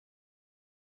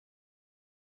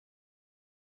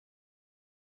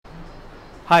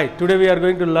Hi, today we are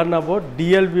going to learn about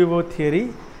DLVO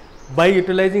theory by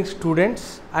utilizing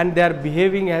students and they are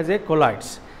behaving as a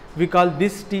colloids. We call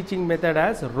this teaching method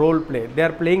as role play. They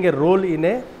are playing a role in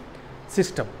a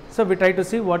system. So, we try to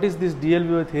see what is this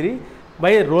DLVO theory by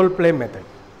a role play method.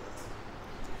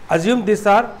 Assume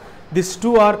these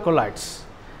two are colloids.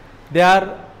 They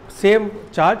are same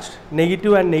charged,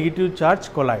 negative and negative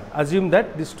charge collide. Assume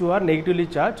that these two are negatively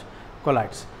charged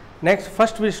colloids. Next,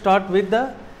 first we start with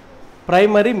the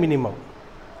primary minimum.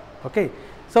 Okay.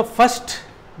 So, first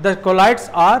the colloids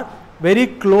are very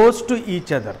close to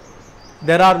each other.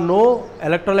 There are no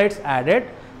electrolytes added,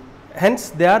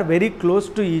 hence they are very close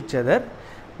to each other.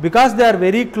 Because they are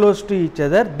very close to each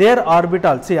other, their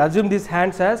orbital, see, assume these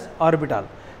hands as orbital,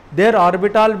 their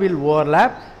orbital will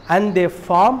overlap and they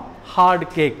form hard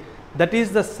cake. That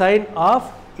is the sign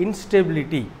of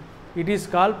instability. It is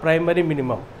called primary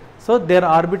minimum. So, their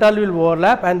orbital will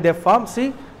overlap and they form,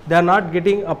 see, they are not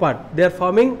getting apart, they are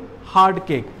forming hard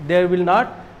cake, they will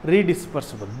not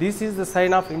redispersible. This is the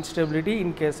sign of instability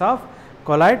in case of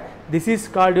colloid. This is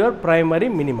called your primary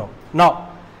minimum. Now,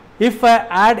 if I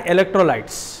add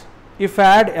electrolytes,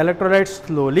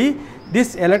 slowly,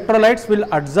 these electrolytes will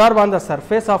adsorb on the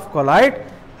surface of colloid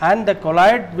and the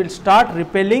colloid will start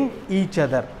repelling each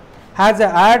other. As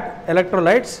I add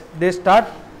electrolytes, they start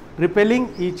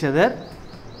repelling each other.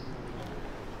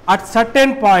 At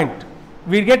certain point,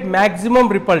 we get maximum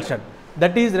repulsion,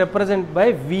 that is represented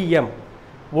by Vm,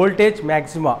 voltage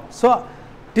maxima. So,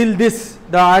 till this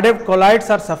the added colloids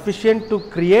are sufficient to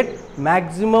create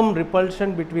maximum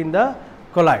repulsion between the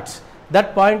colloids.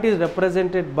 That point is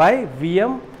represented by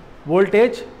Vm,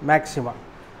 voltage maxima.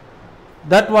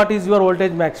 That what is your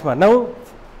voltage maxima. Now,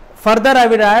 further I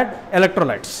will add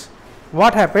electrolytes.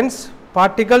 What happens?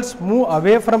 Particles move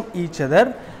away from each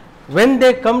other when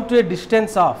they come to a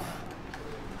distance of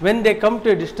 1000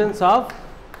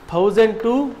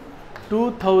 to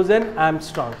 2000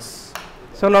 angstroms.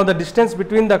 So, now the distance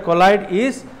between the colloid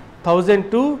is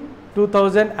 1000 to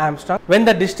 2000 angstroms. When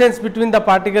the distance between the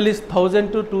particle is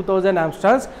 1000 to 2000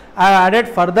 angstroms, I have added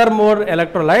further more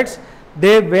electrolytes.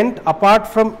 They went apart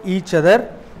from each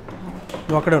other.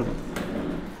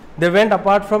 They went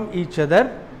apart from each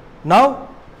other. Now,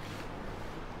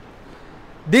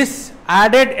 this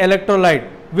added electrolyte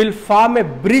will form a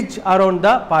bridge around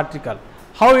the particle.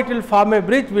 How it will form a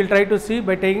bridge, we will try to see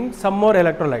by taking some more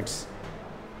electrolytes.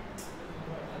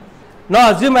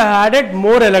 Now, assume I added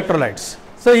more electrolytes.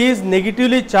 So, he is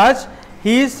negatively charged,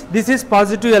 this is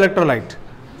positive electrolyte.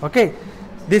 Okay.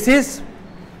 This is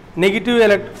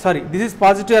this is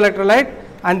positive electrolyte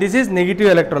and this is negative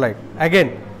electrolyte.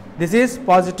 Again, this is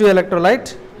positive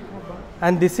electrolyte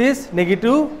and this is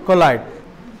negative colloid.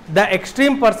 The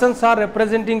extreme persons are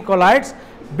representing colloids,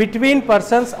 between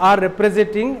persons are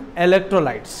representing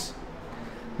electrolytes.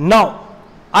 Now,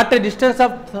 at a distance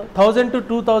of 1000 to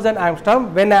 2000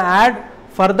 angstrom, when I add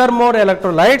further more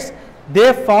electrolytes,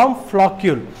 they form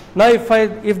floccule. Now,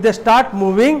 if they start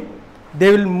moving,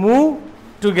 they will move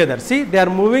together. See, they are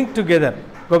moving together.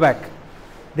 Go back.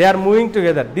 They are moving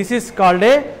together. This is called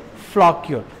a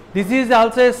floccule. This is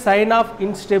also a sign of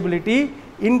instability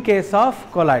in case of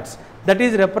colloids. That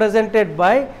is represented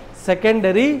by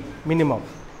secondary minimum.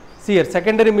 See here,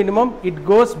 secondary minimum, it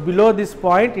goes below this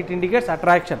point, it indicates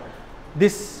attraction.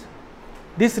 This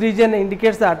region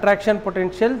indicates the attraction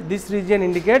potential, this region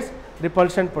indicates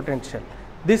repulsion potential.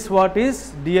 This what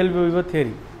is DLVO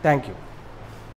theory. Thank you.